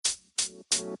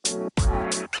We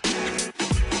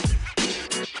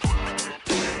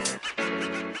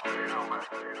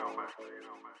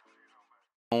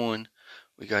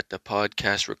got the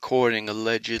podcast recording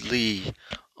allegedly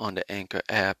on the Anchor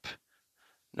app.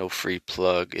 No free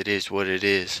plug. It is what it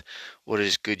is. What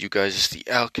is good, you guys? It's the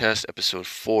Outcast, episode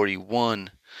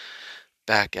 41.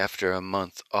 Back after a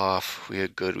month off. We are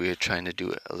good. We are trying to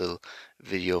do a little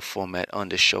video format on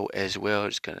the show as well.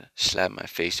 Just gonna slap my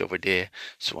face over there,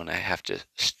 so when I have to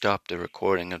stop the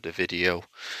recording of the video,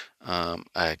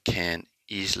 I can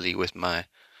easily with my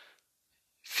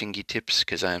fingertips,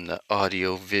 because I am the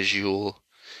audio, visual,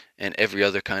 and every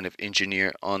other kind of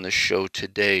engineer on the show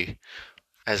today.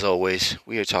 As always,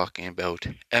 we are talking about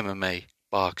MMA,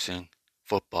 boxing,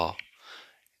 football.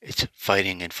 It's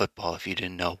fighting and football, if you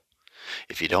didn't know.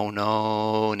 If you don't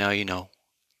know, now you know.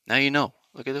 Now you know.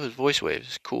 Look at those voice waves.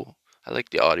 It's cool. I like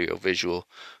the audio visual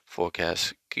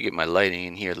forecast. Could get my lighting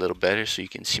in here a little better so you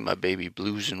can see my baby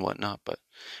blues and whatnot. But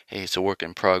hey, it's a work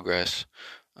in progress.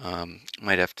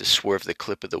 Might have to swerve the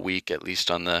clip of the week, at least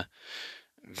on the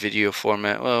video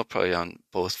format. Well, probably on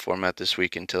both format this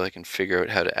week until I can figure out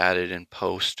how to add it in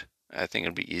post. I think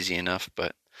it'll be easy enough,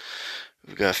 but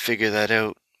we've got to figure that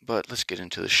out. But let's get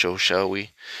into the show, shall we?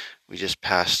 We just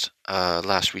passed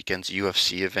last weekend's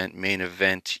UFC event, main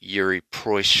event. Yuri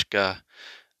Prochazka,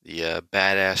 the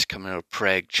badass coming out of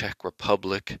Prague, Czech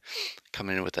Republic,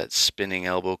 coming in with that spinning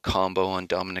elbow combo on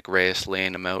Dominic Reyes,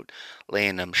 laying him out,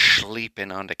 laying him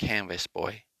sleeping on the canvas,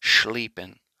 boy.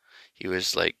 Sleeping. He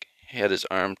was like, he had his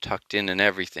arm tucked in and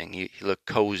everything. He looked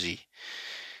cozy.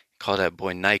 Call that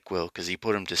boy NyQuil because he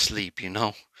put him to sleep, you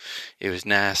know. It was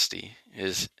nasty. It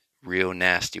was real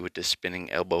nasty with the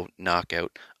spinning elbow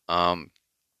knockout.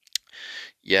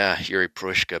 Yuri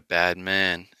Prochazka, bad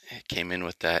man. Came in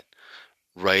with that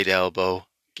right elbow,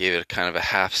 gave it a kind of a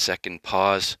half-second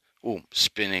pause. Ooh,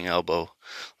 spinning elbow.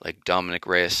 Like Dominic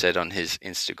Reyes said on his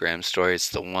Instagram story, it's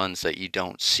the ones that you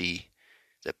don't see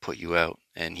that put you out.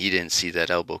 And he didn't see that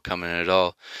elbow coming at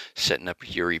all, setting up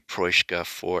Yuri Prochazka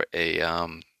for a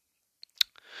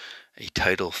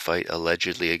title fight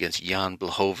allegedly against Jan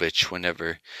Blachowicz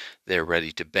whenever they're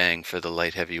ready to bang for the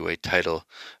light heavyweight title.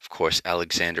 Of course,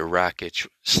 Alexander Rakic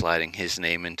sliding his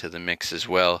name into the mix as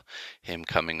well, him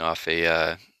coming off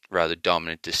a rather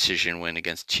dominant decision win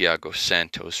against Thiago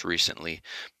Santos recently.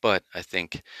 But I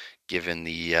think given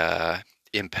the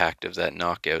impact of that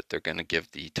knockout, they're going to give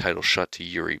the title shot to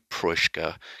Yuri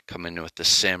Prochazka, coming in with the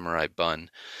samurai bun.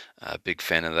 Big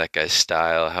fan of that guy's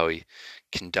style, how he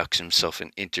conducts himself in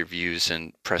interviews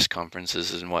and press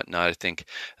conferences and whatnot. I think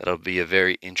that'll be a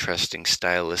very interesting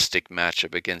stylistic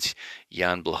matchup against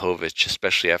Jan Blachowicz,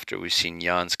 especially after we've seen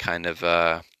Jan's kind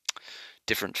of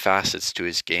different facets to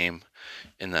his game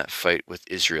in that fight with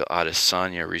Israel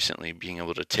Adesanya recently, being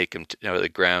able to take him out of the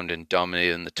ground and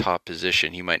dominate in the top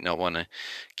position. He might not want to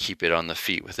keep it on the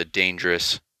feet with a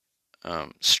dangerous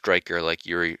striker like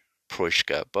Yuri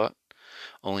Prochazka, but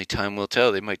only time will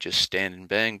tell. They might just stand and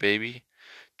bang, baby.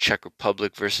 Czech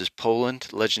Republic versus Poland,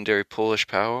 legendary Polish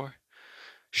power.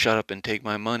 Shut up and take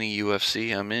my money,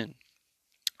 UFC, I'm in.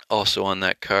 Also on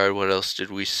that card, what else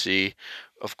did we see?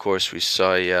 Of course, we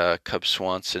saw Cub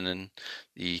Swanson in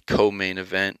the co-main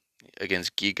event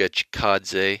against Giga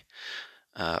Chikadze.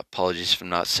 Apologies for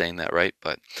not saying that right,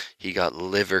 but he got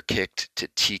liver kicked to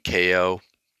TKO,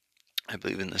 I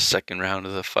believe, in the second round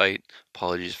of the fight.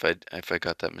 Apologies if I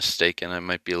got that mistaken. I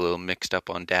might be a little mixed up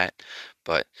on that.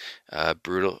 But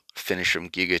brutal finish from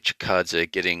Giga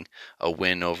Chikadze, getting a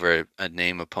win over a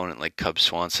name opponent like Cub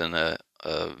Swanson, a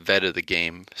vet of the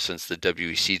game since the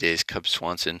WEC days. Cub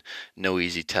Swanson, no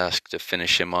easy task to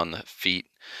finish him on the feet.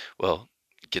 Well,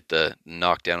 get the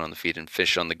knockdown on the feet and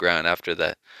finish on the ground. After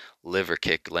that liver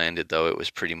kick landed, though, it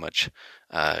was pretty much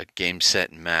game,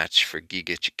 set, and match for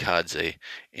Giga Chikadze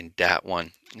in that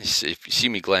one. If you see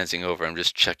me glancing over, I'm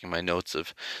just checking my notes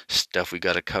of stuff we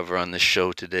got to cover on this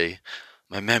show today.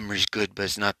 My memory's good, but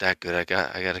it's not that good. I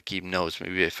got to keep notes.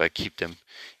 Maybe if I keep them,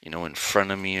 in front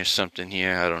of me or something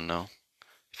here. I don't know.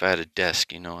 If I had a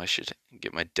desk, I should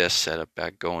get my desk set up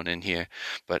back going in here.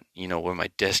 But where my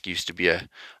desk used to be, I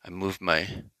moved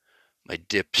my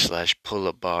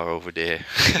dip/pull-up bar over there.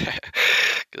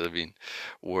 Because I've been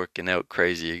working out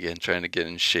crazy again, trying to get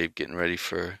in shape, getting ready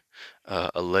for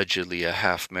allegedly a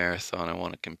half marathon I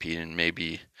want to compete in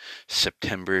maybe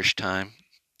September-ish time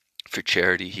for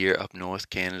charity here up north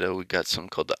Canada. We got something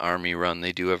called the Army Run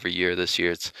they do every year. This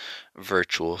year it's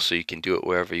virtual, so you can do it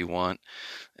wherever you want.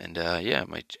 And I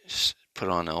might just put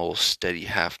on an old steady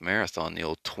half marathon, the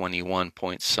old 21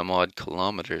 point some odd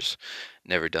kilometers.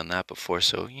 Never done that before,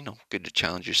 so good to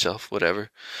challenge yourself. Whatever.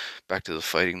 Back to the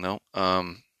fighting though.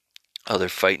 Other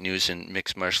fight news in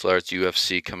mixed martial arts,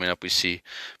 UFC coming up. We see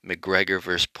McGregor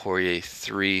versus Poirier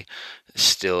 3,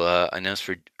 still announced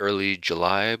for early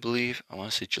July, I believe. I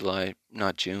want to say July,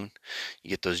 not June. You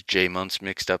get those J months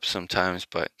mixed up sometimes,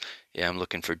 but yeah, I'm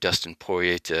looking for Dustin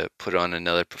Poirier to put on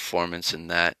another performance in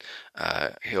that.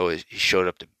 He showed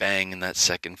up to bang in that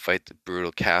second fight. The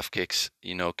brutal calf kicks,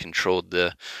 controlled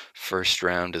the first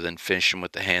round, and then finished him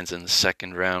with the hands in the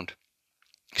second round.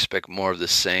 Expect more of the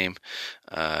same.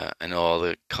 I know all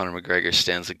the Conor McGregor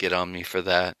stands will get on me for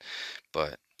that,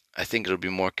 but I think it'll be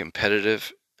more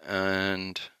competitive,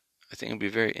 and I think it'll be a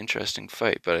very interesting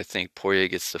fight. But I think Poirier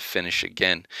gets the finish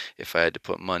again. If I had to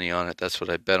put money on it, that's what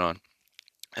I bet on.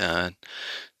 And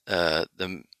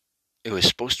the it was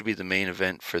supposed to be the main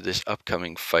event for this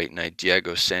upcoming fight night,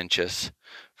 Diego Sanchez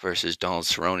versus Donald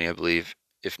Cerrone, I believe,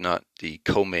 if not the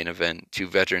co-main event. Two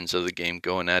veterans of the game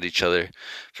going at each other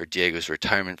for Diego's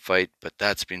retirement fight, but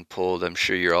that's been pulled. I'm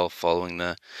sure you're all following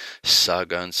the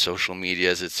saga on social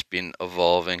media as it's been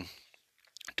evolving.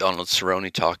 Donald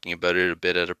Cerrone talking about it a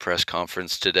bit at a press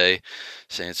conference today,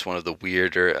 saying it's one of the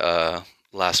weirder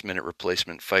last-minute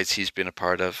replacement fights he's been a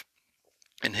part of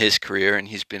in his career, and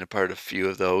he's been a part of a few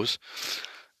of those.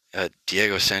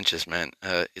 Diego Sanchez, man,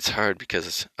 it's hard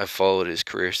because I've followed his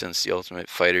career since the Ultimate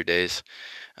Fighter days.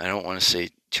 I don't want to say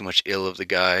too much ill of the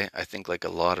guy. I think, like a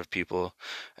lot of people,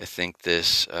 I think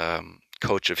this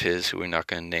coach of his, who we're not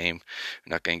going to name,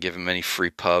 we're not going to give him any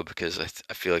free pub because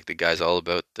I feel like the guy's all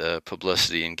about the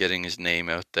publicity and getting his name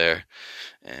out there,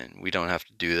 and we don't have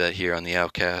to do that here on the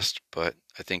Outcast. But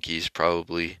I think he's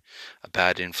probably a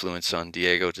bad influence on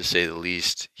Diego, to say the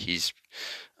least. He's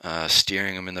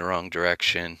steering him in the wrong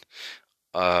direction,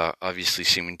 obviously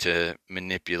seeming to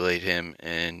manipulate him,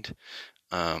 and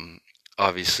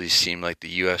obviously seemed like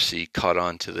the UFC caught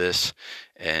on to this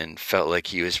and felt like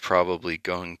he was probably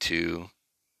going to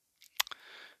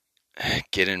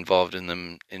get involved in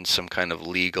them in some kind of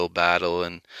legal battle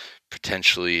and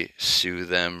potentially sue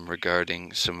them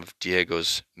regarding some of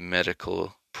Diego's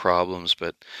medical problems,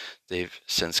 but they've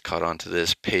since caught on to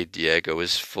this, paid Diego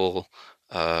his full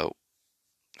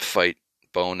fight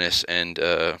bonus and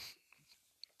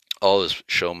all his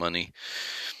show money,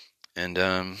 and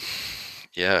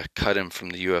yeah, cut him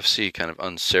from the UFC kind of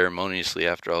unceremoniously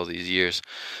after all these years.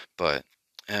 But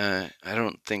I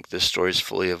don't think this story's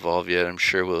fully evolved yet. I'm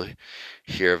sure we'll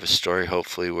hear of a story,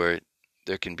 hopefully, where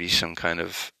there can be some kind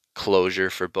of closure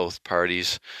for both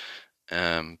parties.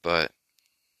 But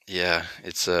yeah,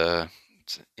 it's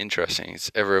interesting. It's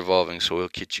ever evolving, so we'll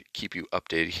keep you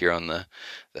updated here on the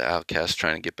Outcast,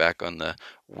 trying to get back on the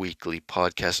weekly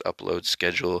podcast upload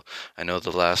schedule. I know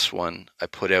the last one I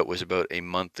put out was about a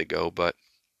month ago, but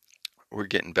we're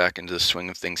getting back into the swing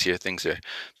of things here. Things are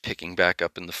picking back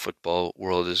up in the football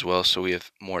world as well, so we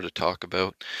have more to talk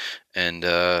about, and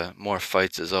more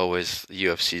fights as always. The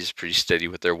UFC is pretty steady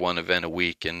with their one event a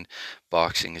week, and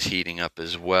boxing is heating up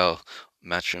as well.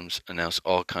 Matchroom's announced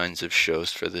all kinds of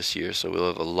shows for this year, so we'll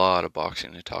have a lot of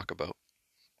boxing to talk about.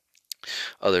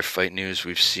 Other fight news,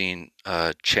 we've seen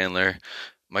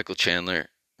Michael Chandler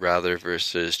rather,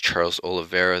 versus Charles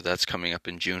Oliveira. That's coming up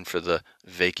in June for the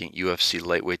vacant UFC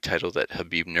lightweight title that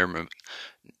Khabib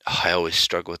I always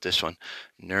struggle with this one,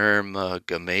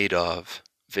 Nurmagomedov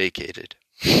vacated.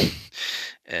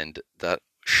 And that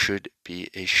should be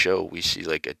a show. We see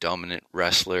like a dominant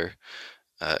wrestler,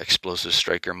 explosive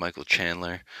striker Michael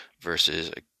Chandler versus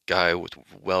a guy with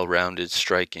well-rounded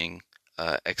striking,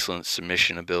 excellent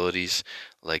submission abilities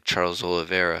like Charles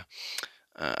Oliveira.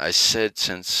 I said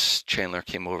since Chandler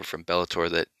came over from Bellator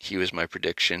that he was my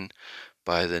prediction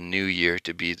by the new year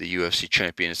to be the UFC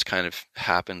champion. It's kind of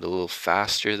happened a little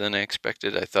faster than I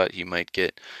expected. I thought he might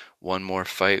get one more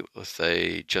fight with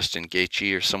a Justin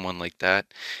Gaethje or someone like that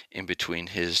in between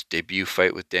his debut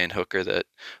fight with Dan Hooker that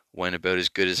went about as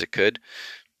good as it could.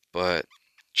 But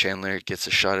Chandler gets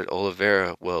a shot at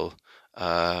Oliveira. Will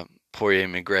Poirier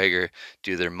and McGregor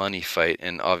do their money fight,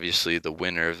 and obviously the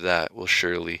winner of that will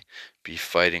surely be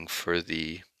fighting for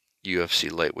the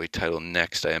UFC lightweight title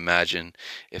next, I imagine,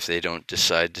 if they don't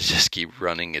decide to just keep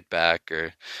running it back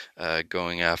or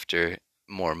going after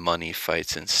more money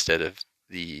fights instead of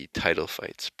the title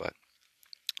fights. But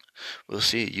we'll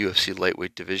see. UFC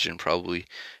lightweight division probably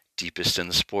deepest in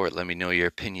the sport. Let me know your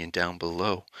opinion down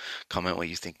below. Comment what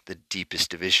you think the deepest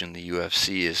division in the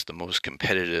UFC is, the most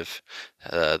competitive,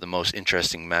 the most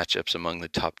interesting matchups among the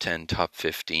top 10, top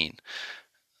 15.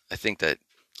 I think that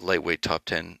lightweight top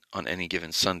 10 on any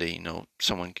given Sunday,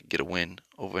 someone could get a win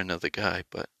over another guy,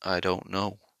 but I don't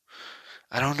know.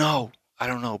 I don't know,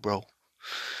 bro.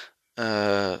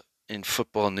 in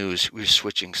football news, we're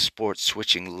switching sports,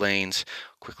 switching lanes.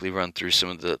 Quickly run through some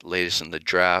of the latest in the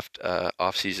draft,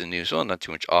 off-season news. Well, not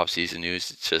too much off-season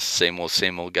news. It's just same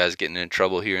old guys getting in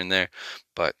trouble here and there.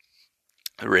 But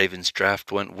the Ravens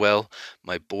draft went well.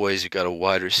 My boys, we got a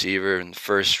wide receiver in the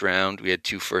first round. We had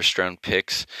 2 first-round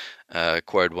picks.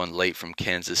 Acquired one late from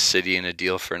Kansas City in a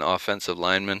deal for an offensive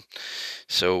lineman.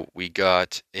 So we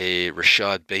got a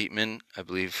Rashad Bateman, I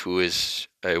believe, who is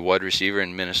a wide receiver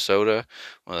in Minnesota,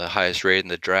 one of the highest rated in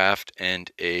the draft,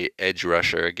 and a edge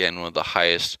rusher, again, one of the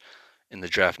highest in the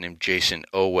draft, named Jason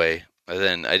Owe.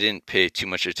 Then I didn't pay too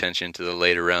much attention to the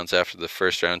later rounds after the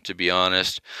first round, to be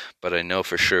honest, but I know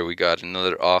for sure we got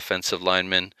another offensive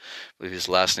lineman. I believe his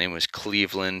last name was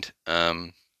Cleveland.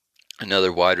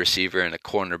 Another wide receiver and a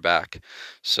cornerback.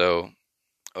 So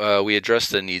we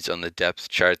addressed the needs on the depth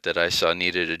chart that I saw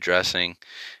needed addressing,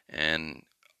 and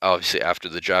obviously after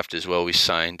the draft as well, we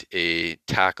signed a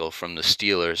tackle from the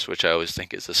Steelers, which I always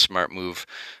think is a smart move,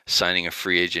 signing a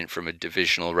free agent from a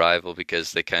divisional rival,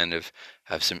 because they kind of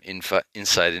have some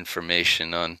inside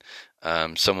information on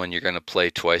someone you're going to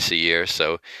play twice a year.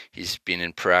 So he's been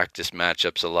in practice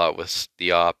matchups a lot with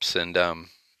the ops, and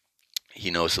he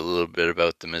knows a little bit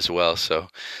about them as well. So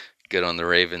good on the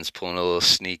Ravens, pulling a little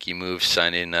sneaky move,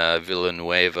 signing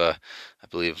Villanueva, I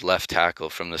believe, left tackle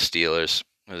from the Steelers.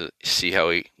 See how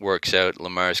he works out.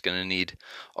 Lamar's going to need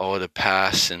all the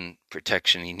pass and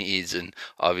protection he needs, and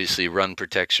obviously run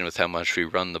protection with how much we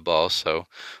run the ball. So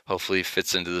hopefully he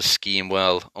fits into the scheme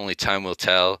well. Only time will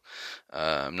tell.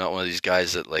 I'm not one of these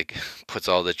guys that like puts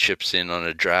all the chips in on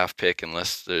a draft pick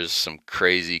unless there's some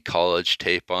crazy college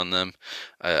tape on them.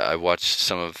 I watched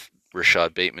some of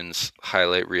Rashad Bateman's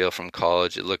highlight reel from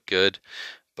college. It looked good,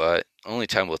 but only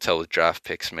time will tell with draft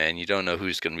picks, man. You don't know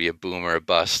who's going to be a boom or a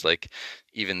bust. Like,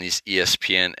 even these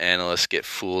ESPN analysts get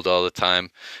fooled all the time.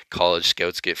 College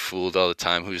scouts get fooled all the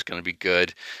time. Who's going to be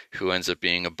good? Who ends up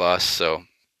being a bust? So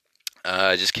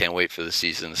I just can't wait for the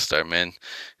season to start, man.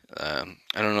 I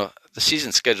don't know. The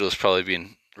season schedule is probably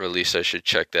being released. I should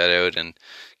check that out and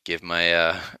give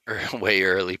my way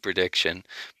early prediction.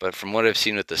 But from what I've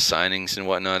seen with the signings and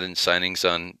whatnot, and signings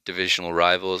on divisional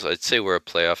rivals, I'd say we're a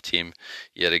playoff team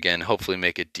yet again. Hopefully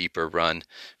make a deeper run,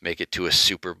 make it to a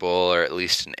Super Bowl or at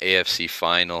least an AFC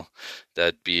final.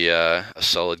 That'd be a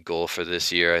solid goal for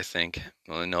this year, I think.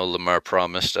 Well, I know Lamar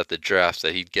promised at the draft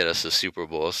that he'd get us a Super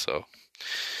Bowl, so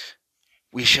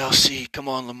we shall see. Come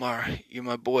on, Lamar. You're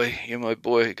my boy. You're my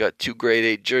boy. Got 2 grade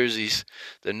 8 jerseys.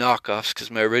 They're knockoffs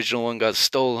because my original one got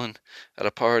stolen at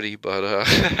a party. But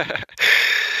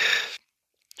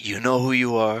you know who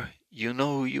you are. You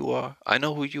know who you are. I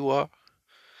know who you are.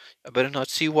 I better not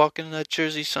see you walking in that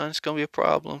jersey, son. It's going to be a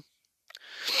problem.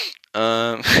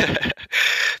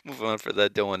 Move on for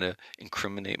that. Don't want to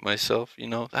incriminate myself. You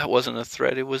know, that wasn't a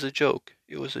threat. It was a joke.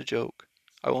 It was a joke.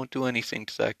 I won't do anything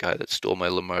to that guy that stole my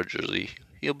Lamar jersey.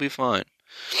 He'll be fine.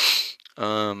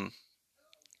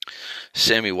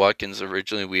 Sammy Watkins,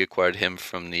 originally we acquired him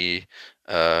from the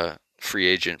free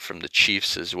agent from the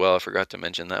Chiefs as well. I forgot to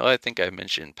mention that. Well, I think I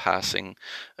mentioned passing,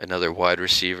 another wide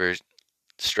receiver,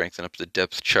 strengthen up the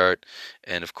depth chart.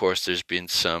 And of course, there's been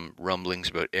some rumblings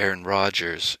about Aaron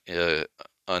Rodgers,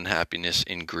 unhappiness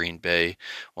in Green Bay,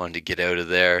 wanted to get out of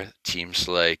there. Teams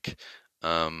like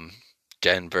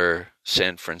Denver,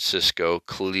 San Francisco,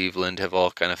 Cleveland have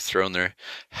all kind of thrown their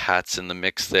hats in the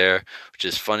mix there, which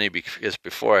is funny because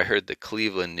before I heard the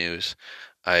Cleveland news,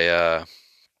 I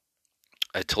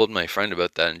told my friend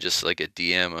about that, and just like a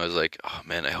DM, I was like, oh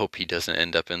man, I hope he doesn't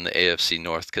end up in the AFC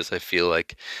North, because I feel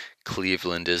like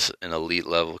Cleveland is an elite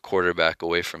level quarterback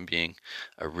away from being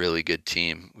a really good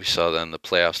team. We saw that in the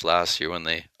playoffs last year when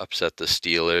they upset the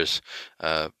Steelers,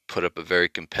 put up a very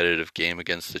competitive game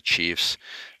against the Chiefs,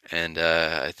 and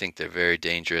I think they're very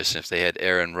dangerous. If they had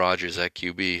Aaron Rodgers at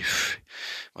QB,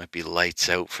 might be lights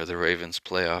out for the Ravens'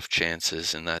 playoff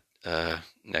chances in that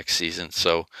next season.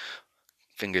 So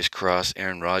fingers crossed,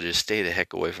 Aaron Rodgers, stay the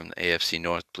heck away from the AFC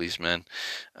North, please, man.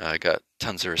 I got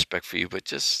tons of respect for you, but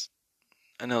just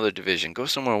another division. Go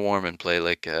somewhere warm and play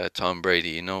like Tom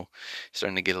Brady. You know,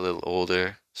 starting to get a little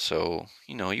older, so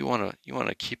you know you wanna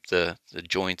keep the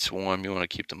joints warm. You want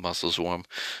to keep the muscles warm.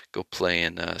 Go play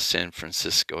in San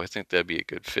Francisco. I think that'd be a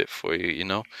good fit for you. You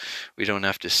know, we don't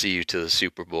have to see you to the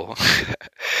Super Bowl. I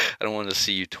don't want to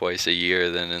see you twice a year,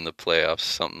 then in the playoffs,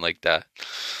 something like that.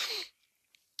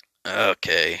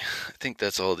 Okay, I think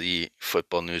that's all the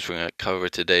football news we're going to cover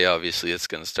today. Obviously, it's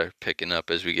going to start picking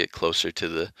up as we get closer to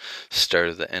the start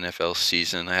of the NFL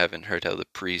season. I haven't heard how the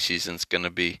preseason's going to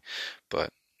be,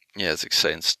 but yeah, it's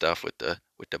exciting stuff with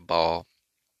the ball.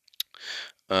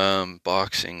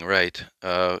 Boxing, right.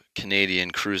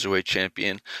 Canadian cruiserweight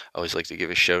champion. I always like to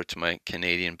give a shout out to my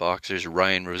Canadian boxers.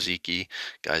 Ryan Rozicki.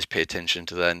 Guys, pay attention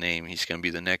to that name. He's going to be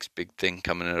the next big thing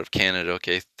coming out of Canada.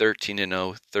 Okay,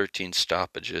 13-0, 13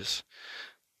 stoppages.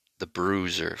 The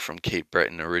Bruiser from Cape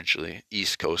Breton originally,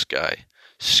 East Coast guy.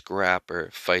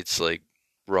 Scrapper, fights like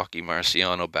Rocky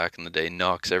Marciano back in the day,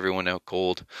 knocks everyone out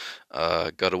cold.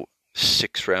 Got a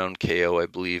 6-round KO, I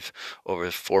believe, over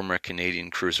the former Canadian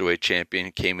cruiserweight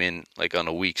champion. Came in like on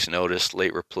a week's notice,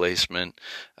 late replacement.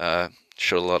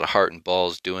 Showed a lot of heart and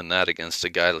balls doing that against a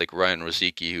guy like Ryan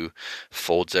Rozicki, who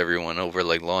folds everyone over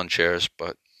like lawn chairs.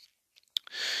 But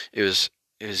it was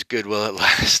good while it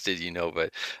lasted,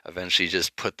 but eventually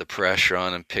just put the pressure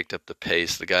on and picked up the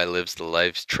pace. The guy lives the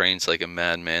life, trains like a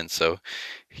madman, so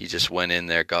he just went in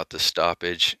there, got the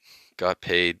stoppage, got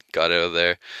paid, got out of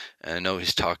there. And I know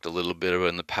he's talked a little bit about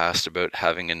in the past about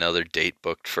having another date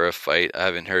booked for a fight. I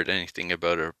haven't heard anything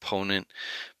about her opponent,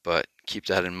 but keep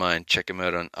that in mind. Check him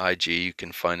out on IG. You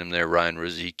can find him there, Ryan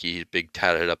Rozicki, big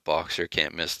tatted up boxer.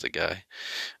 Can't miss the guy.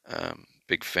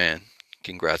 Big fan.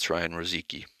 Congrats, Ryan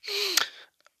Rozicki.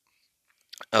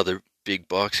 Other big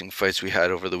boxing fights we had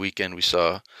over the weekend, we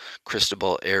saw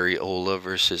Cristobal Arreola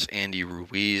versus Andy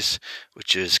Ruiz,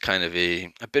 which is kind of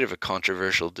a bit of a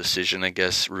controversial decision, I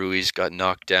guess. Ruiz got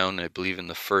knocked down, I believe, in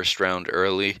the first round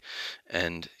early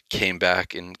and came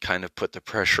back and kind of put the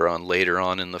pressure on later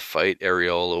on in the fight.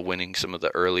 Arreola winning some of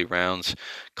the early rounds.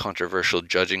 Controversial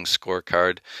judging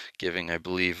scorecard, giving, I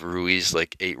believe, Ruiz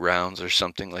like 8 rounds or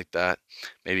something like that,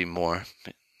 maybe more.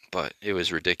 But it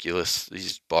was ridiculous.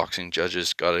 These boxing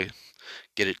judges got to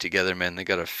get it together, man. They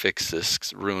got to fix this.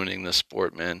 It's ruining the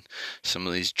sport, man. Some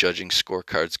of these judging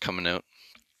scorecards coming out.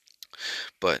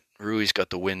 But Ruiz got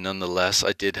the win nonetheless.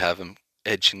 I did have him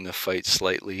edging the fight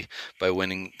slightly by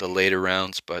winning the later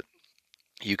rounds, but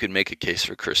you could make a case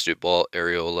for Cristobal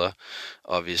Arreola,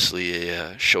 obviously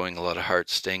showing a lot of heart,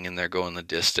 staying in there, going the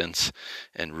distance,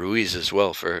 and Ruiz as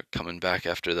well for coming back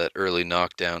after that early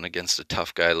knockdown against a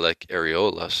tough guy like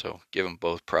Arreola. So give them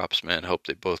both props, man. Hope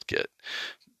they both get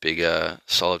big,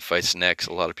 solid fights next.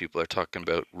 A lot of people are talking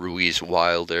about Ruiz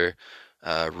Wilder,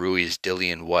 Ruiz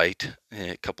Dillian White,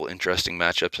 a couple interesting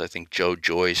matchups. I think Joe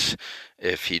Joyce,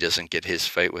 if he doesn't get his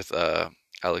fight with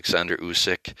Alexander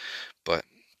Usyk, but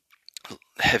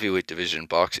heavyweight division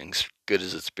boxing's good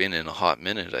as it's been in a hot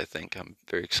minute, I think. I'm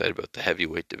very excited about the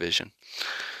heavyweight division.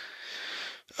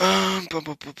 Obviously,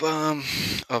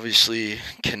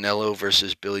 Canelo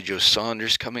versus Billy Joe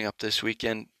Saunders coming up this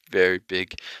weekend. Very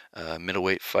big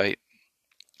middleweight fight.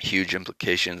 Huge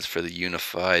implications for the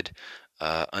unified,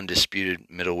 undisputed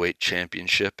middleweight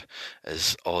championship,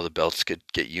 as all the belts could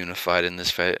get unified in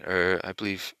this fight. Or I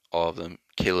believe all of them.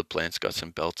 Caleb Plant's got some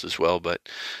belts as well, but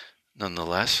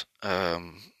nonetheless,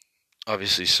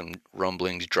 obviously some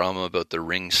rumblings, drama about the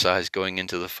ring size going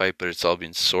into the fight, but it's all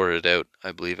been sorted out,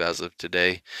 I believe, as of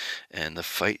today. And the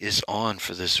fight is on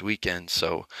for this weekend,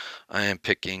 so I am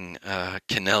picking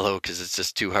Canelo because it's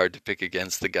just too hard to pick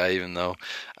against the guy, even though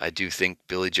I do think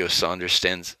Billy Joe Saunders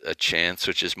stands a chance,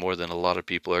 which is more than a lot of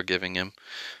people are giving him.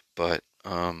 But,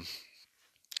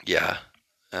 yeah,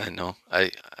 I know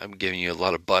I'm giving you a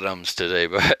lot of butt-ums today,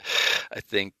 but I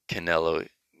think Canelo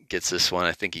gets this one.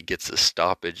 I think he gets a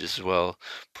stoppage as well.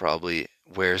 Probably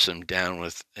wears him down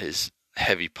with his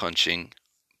heavy punching,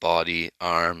 body,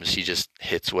 arms. He just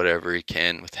hits whatever he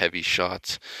can with heavy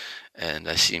shots. And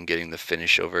I see him getting the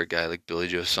finish over a guy like Billy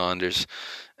Joe Saunders.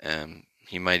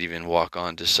 He might even walk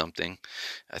on to something.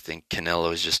 I think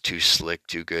Canelo is just too slick,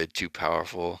 too good, too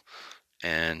powerful.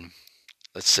 And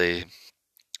let's say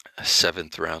a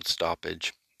 7th round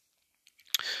stoppage.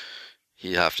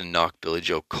 He'd have to knock Billy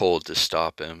Joe cold to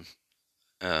stop him.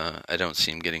 I don't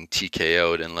see him getting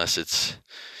TKO'd unless it's,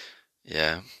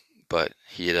 but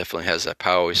he definitely has that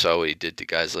power. We saw what he did to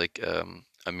guys like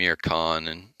Amir Khan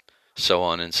and so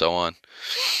on and so on.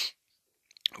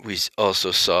 We also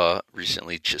saw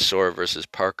recently Chisora versus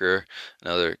Parker,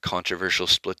 another controversial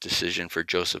split decision for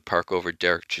Joseph Parker over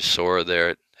Derek Chisora there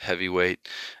at heavyweight.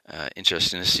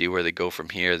 Interesting to see where they go from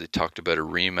here. They talked about a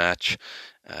rematch.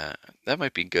 That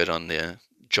might be good on the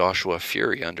Joshua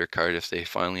Fury undercard if they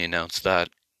finally announce that.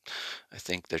 I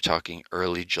think they're talking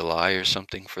early July or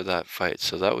something for that fight,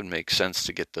 so that would make sense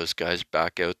to get those guys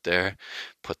back out there,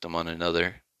 put them on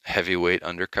another heavyweight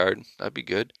undercard. That'd be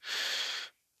good.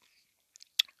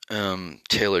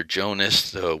 Taylor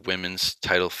Jonas, the women's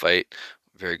title fight,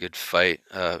 very good fight.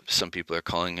 Some people are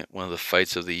calling it one of the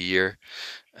fights of the year.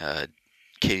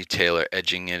 Katie Taylor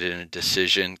edging it in a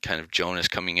decision, kind of Jonas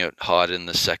coming out hot in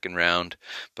the second round,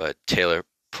 but Taylor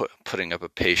putting up a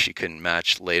pace she couldn't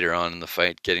match later on in the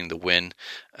fight, getting the win.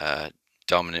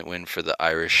 dominant win for the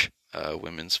Irish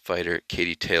women's fighter,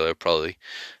 Katie Taylor, probably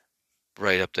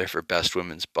right up there for best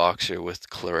women's boxer with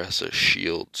Claressa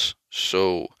Shields.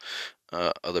 So,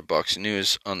 other boxing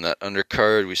news on that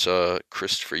undercard, we saw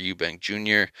Christopher Eubank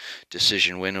Jr.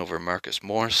 decision win over Marcus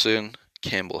Morrison.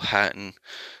 Campbell Hatton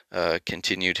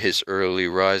continued his early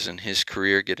rise in his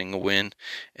career, getting a win.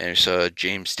 And we saw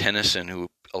James Tennyson, who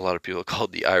a lot of people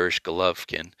called the Irish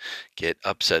Golovkin, get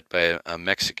upset by a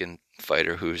Mexican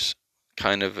fighter who's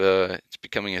kind of it's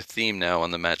becoming a theme now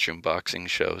on the Matchroom Boxing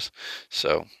shows.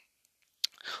 So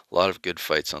a lot of good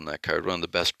fights on that card. One of the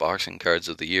best boxing cards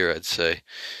of the year, I'd say.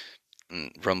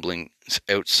 And rumblings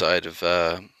outside of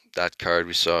that card,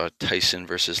 we saw Tyson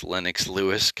versus Lennox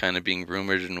Lewis kind of being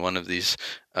rumored in one of these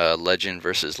legend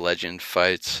versus legend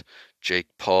fights. Jake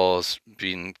Paul's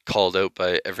being called out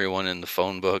by everyone in the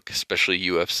phone book, especially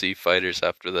UFC fighters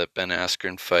after that Ben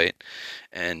Askren fight.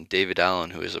 And David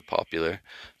Allen, who is a popular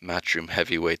Matchroom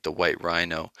heavyweight, the White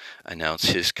Rhino,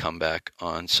 announced his comeback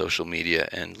on social media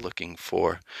and looking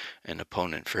for an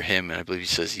opponent for him. And I believe he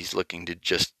says he's looking to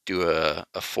just do a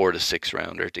 4 to 6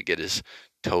 rounder to get his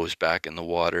toes back in the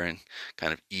water and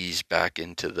kind of ease back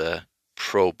into the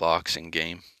pro boxing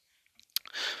game.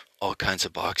 All kinds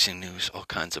of boxing news.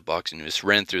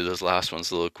 Ran through those last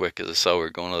ones a little quick because I saw we were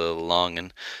going a little long,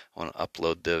 and I want to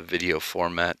upload the video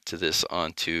format to this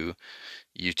onto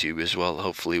YouTube as well,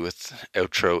 hopefully with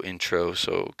outro, intro,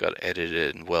 so got to edit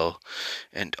it and well.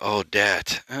 And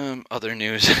other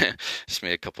news, just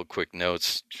made a couple quick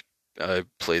notes. I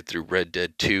played through Red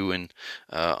Dead 2 in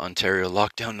Ontario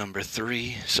lockdown number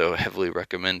 3, so I heavily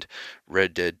recommend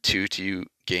Red Dead 2 to you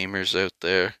gamers out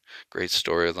there. Great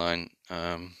storyline.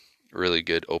 Really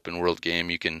good open world game.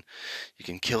 You can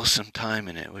kill some time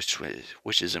in it,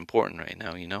 which is important right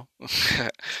now, you know.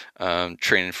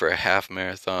 Training for a half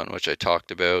marathon, which I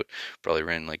talked about. Probably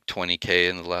ran like 20K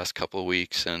in the last couple of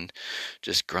weeks, and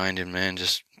just grinding, man.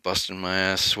 Just busting my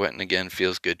ass, sweating again.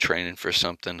 Feels good training for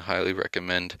something. Highly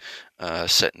recommend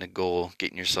setting a goal,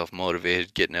 getting yourself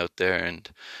motivated, getting out there and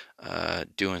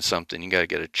doing something. You gotta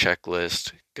get a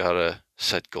checklist. Gotta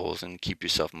set goals and keep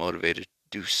yourself motivated.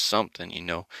 Do something, you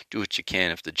know. Do what you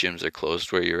can if the gyms are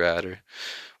closed where you're at or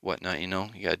whatnot, you know.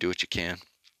 You gotta do what you can.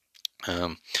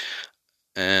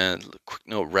 And quick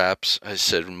note, Raps, I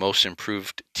said most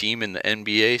improved team in the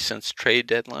NBA since trade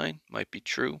deadline. Might be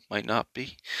true, might not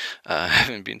be. I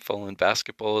haven't been following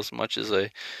basketball as much as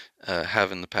I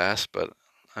have in the past, but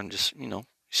I'm just, you know,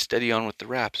 steady on with the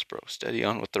Raps, bro. Steady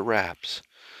on with the Raps.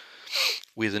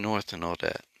 We the North and all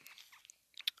that.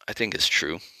 I think it's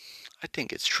true.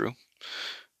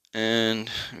 And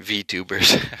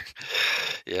VTubers.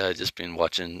 Yeah, I just been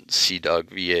watching Sea-Dog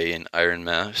VA and Iron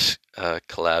Mouse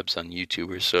collabs on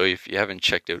YouTubers. So if you haven't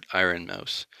checked out Iron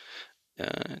Mouse,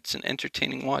 it's an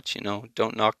entertaining watch, you know.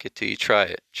 Don't knock it till you try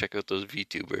it. Check out those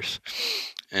VTubers.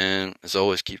 And as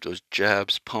always, keep those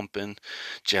jabs pumping.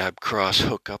 Jab, cross,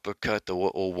 hook, uppercut, the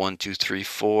old 1, 2, 3,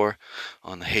 4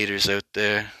 on the haters out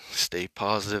there. Stay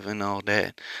positive and all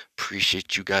that.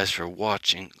 Appreciate you guys for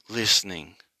watching,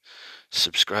 listening.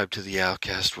 Subscribe to the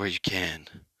Outcast where you can.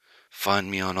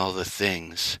 Find me on all the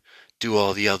things. Do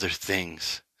all the other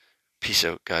things. Peace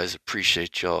out, guys.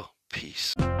 Appreciate y'all.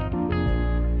 Peace.